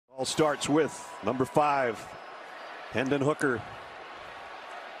Starts with number 5, Hendon Hooker.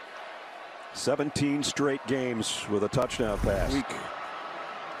 17 straight games with a touchdown pass.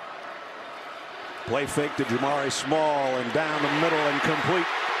 Play fake to Jamari Small and down the middle and complete.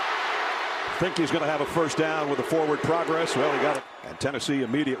 Think he's going to have a first down with the forward progress. Well, he got it. And Tennessee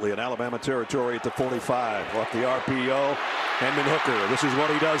immediately in Alabama territory at the 45. Off the RPO. Hendon Hooker. This is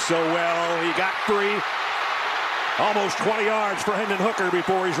what he does so well. He got free. Almost 20 yards for Hendon Hooker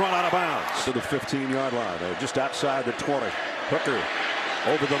before he's run out of bounds. To the 15-yard line. They're just outside the 20. Hooker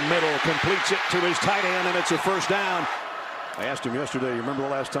over the middle, completes it to his tight end, and it's a first down. I asked him yesterday, you remember the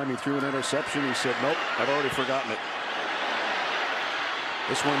last time he threw an interception? He said, nope, I've already forgotten it.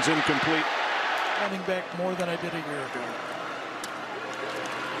 This one's incomplete. Running back more than I did a year ago.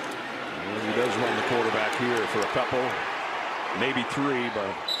 And he does run the quarterback here for a couple, maybe 3, but...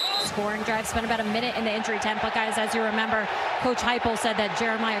 Scoring drive, spent about a minute in the injury tent, but guys, as you remember, Coach Heupel said that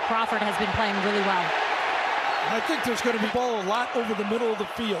Jeremiah Crawford has been playing really well. I think there's going to be ball a lot over the middle of the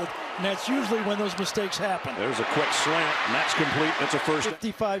field, and that's usually when those mistakes happen. There's a quick slant, and that's complete. That's a first.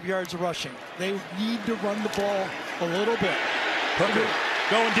 55 yards of rushing. They need to run the ball a little bit. Hooker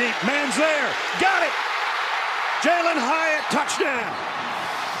going deep. Man's there. Got it. Jalen Hyatt, touchdown.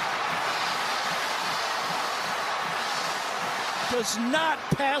 Does not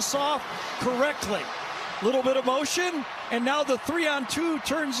pass off correctly. Little bit of motion, and now the 3-on-2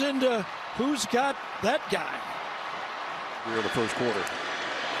 turns into who's got that guy. Here in the first quarter.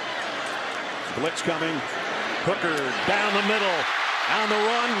 Blitz coming. Hooker down the middle. On the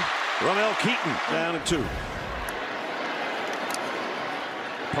run. Ramel Keaton down at 2.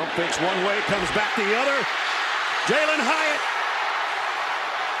 Pump fakes one way, comes back the other. Jalen Hyatt.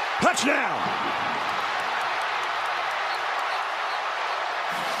 Touchdown.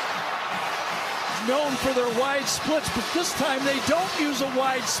 Known for their wide splits, but this time they don't use a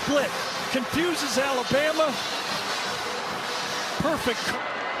wide split. Confuses Alabama. Perfect.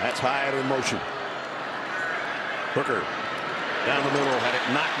 That's Hyatt in motion. Hooker down the middle, had it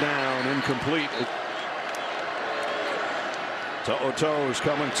knocked down, incomplete. To'oto's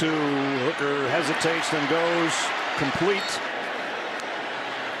coming to. Hooker hesitates, then goes complete.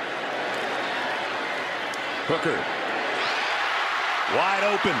 Hooker wide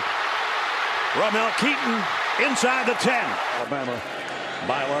open. Ramel Keaton inside the 10. Alabama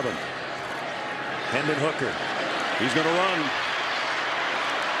by 11. Hendon Hooker. He's going to run.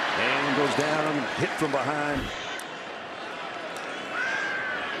 And goes down, hit from behind.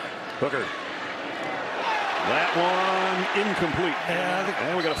 Hooker. That one incomplete.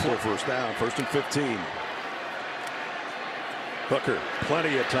 And we got a first down. 1st and 15. Hooker,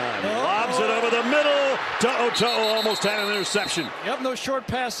 plenty of time. Lobs it over the middle. To'o almost had an interception. Yep, no short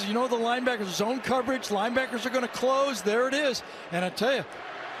passes. You know the linebackers, zone coverage. Linebackers are going to close. There it is. And I tell you.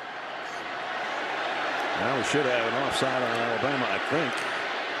 Now we should have an offside on Alabama, I think.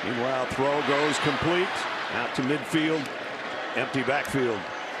 Meanwhile, throw goes complete. Out to midfield. Empty backfield.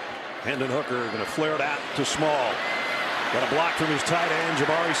 Hendon Hooker going to flare it out to Small. Got a block from his tight end,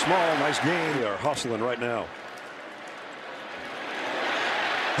 Jamari Small. Nice game. They are hustling right now.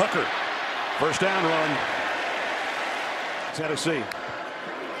 Hooker, first down run. Tennessee.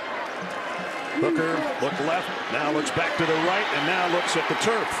 Hooker looked left, now looks back to the right, and now looks at the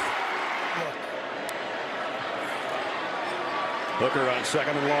turf. Hooker on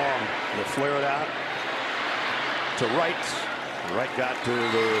 2nd and long. He'll flare it out to right. Right got to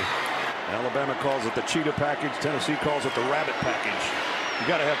the, Alabama calls it the cheetah package. Tennessee calls it the rabbit package. You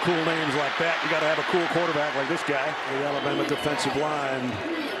got to have cool names like that. You got to have a cool quarterback like this guy. The Alabama defensive line.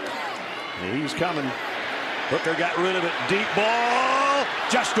 And he's coming. Hooker got rid of it. Deep ball.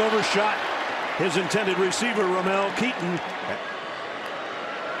 Just overshot his intended receiver, Ramel Keaton.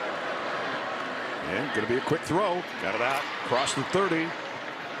 And going to be a quick throw. Got it out. Across the 30.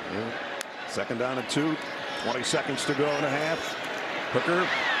 And 2nd down and 2. 20 seconds to go and a half. Hooker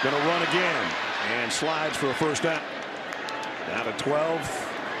going to run again. And slides for a first down. Down to 12.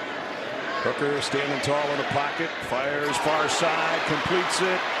 Hooker standing tall in the pocket. Fires far side. Completes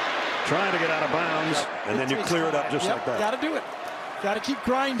it. Trying to get out of bounds. And then you clear it up just like that. Got to do it. Got to keep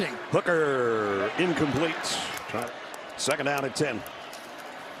grinding. Hooker incomplete. 2nd down and 10.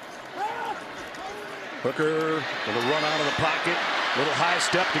 Hooker going to run out of the pocket. Little high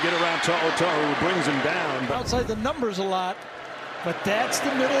step to get around To'o, who brings him down. But outside the numbers a lot. But that's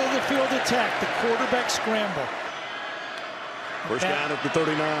the middle of the field attack. The quarterback scramble. First down at the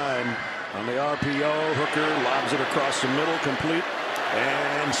 39. On the RPO, Hooker lobs it across the middle, complete.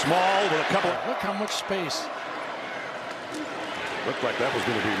 And Small with a couple. Look how much space. Looked like that was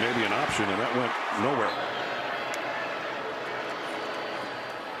going to be maybe an option, and that went nowhere.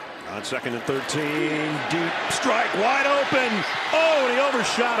 On 2nd and 13, deep strike, wide open. Oh, and he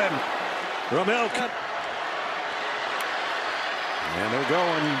overshot him. Ramilk. And they're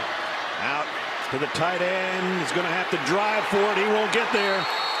going out to the tight end. He's going to have to drive for it. He won't get there.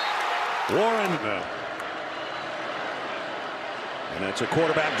 Warren. And it's a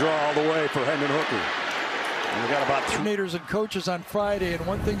quarterback draw all the way for Hendon Hooker. And we got about coordinators and coaches on Friday, and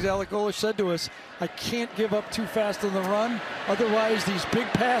one thing Alec Golesh said to us, I can't give up too fast on the run, otherwise these big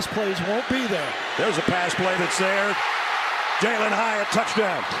pass plays won't be there. There's a pass play that's there. Jalen Hyatt,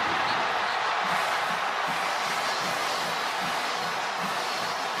 touchdown.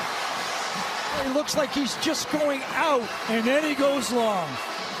 It looks like he's just going out, and then he goes long.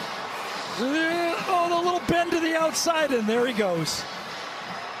 Oh, the little bend to the outside, and there he goes.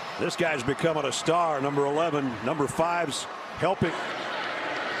 This guy's becoming a star. Number 11, number 5's helping.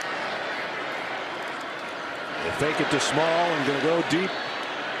 They fake it to Small and going to go deep.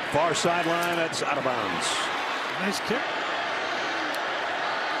 Far sideline, that's out of bounds. Nice kick.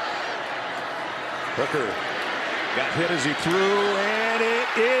 Hooker got hit as he threw, and it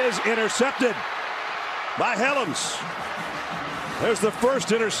is intercepted by Helms. There's the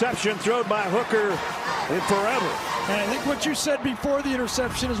first interception thrown by Hooker in forever. And I think what you said before the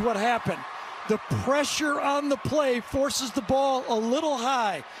interception is what happened. The pressure on the play forces the ball a little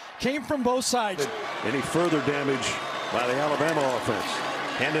high. Came from both sides. Any further damage by the Alabama offense.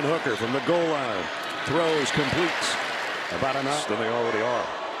 Hendon Hooker from the goal line. Throws, completes. About enough than they already are.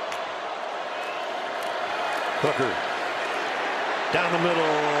 Hooker down the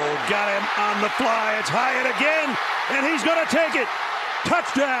middle. Got him on the fly. It's Hyatt again. And he's going to take it.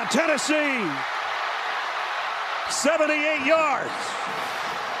 Touchdown, Tennessee. 78 yards.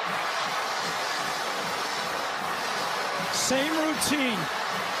 Same routine.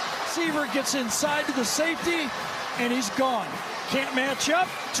 Receiver gets inside to the safety, and he's gone. Can't match up.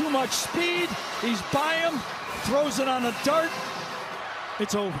 Too much speed. He's by him. Throws it on a dart.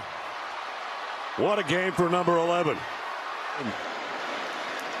 It's over. What a game for number 11.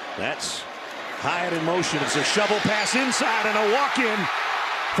 That's Hyatt in motion. It's a shovel pass inside and a walk-in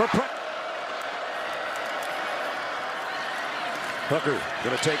for Hooker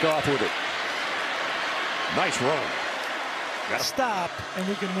going to take off with it. Nice run. Got to stop, and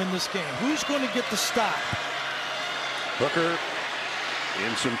we can win this game. Who's going to get the stop? Hooker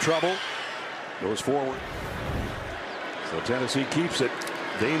in some trouble. Goes forward. So Tennessee keeps it.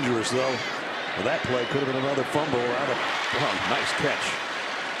 Dangerous, though. Well, that play could have been another fumble out of. Oh, nice catch.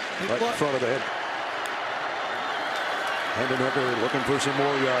 Right in front of the head. Hendon Hooker looking for some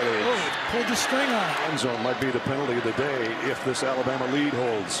more yardage. Oh, pulled the string on it. End zone might be the penalty of the day if this Alabama lead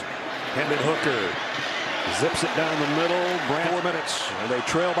holds. Hendon Hooker zips it down the middle. 4 minutes, and they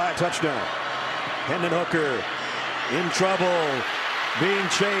trail by a touchdown. Hendon Hooker in trouble, being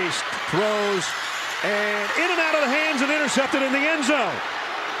chased, throws, and in and out of the hands and intercepted in the end zone.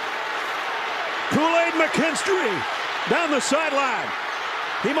 Kool-Aid McKinstry down the sideline.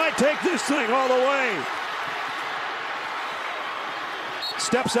 He might take this thing all the way.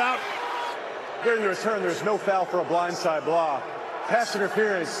 Steps out. During the return, there's no foul for a blindside block. Pass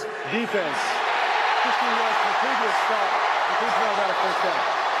interference, defense. 15 yards from the previous stop. The Cougs now got a first down.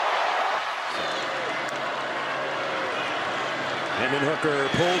 Hendon Hooker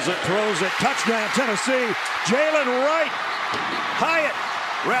pulls it, throws it. Touchdown, Tennessee. Jalen Wright. Hyatt,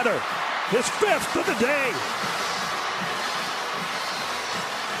 rather, his 5th of the day.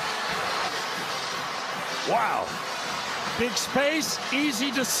 Wow. Big space,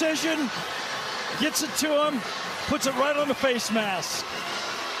 easy decision. Gets it to him, puts it right on the face mask.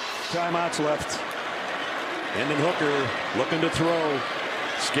 Timeouts left. Hendon Hooker looking to throw.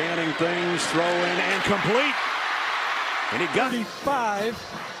 Scanning things, throw in and complete. And he got 35.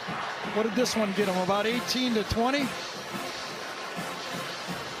 What did this one get him? About 18 to 20?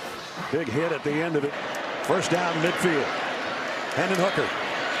 Big hit at the end of it. First down midfield. Hendon Hooker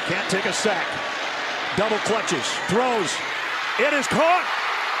can't take a sack. Double clutches, throws. It is caught.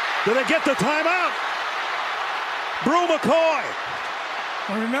 Do they get the timeout? Brew McCoy.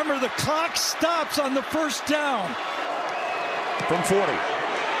 And remember, the clock stops on the first down. From 40.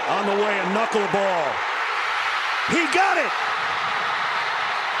 On the way, a knuckleball. He got it.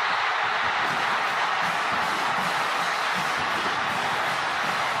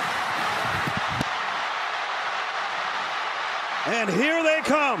 And here they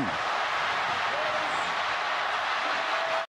come.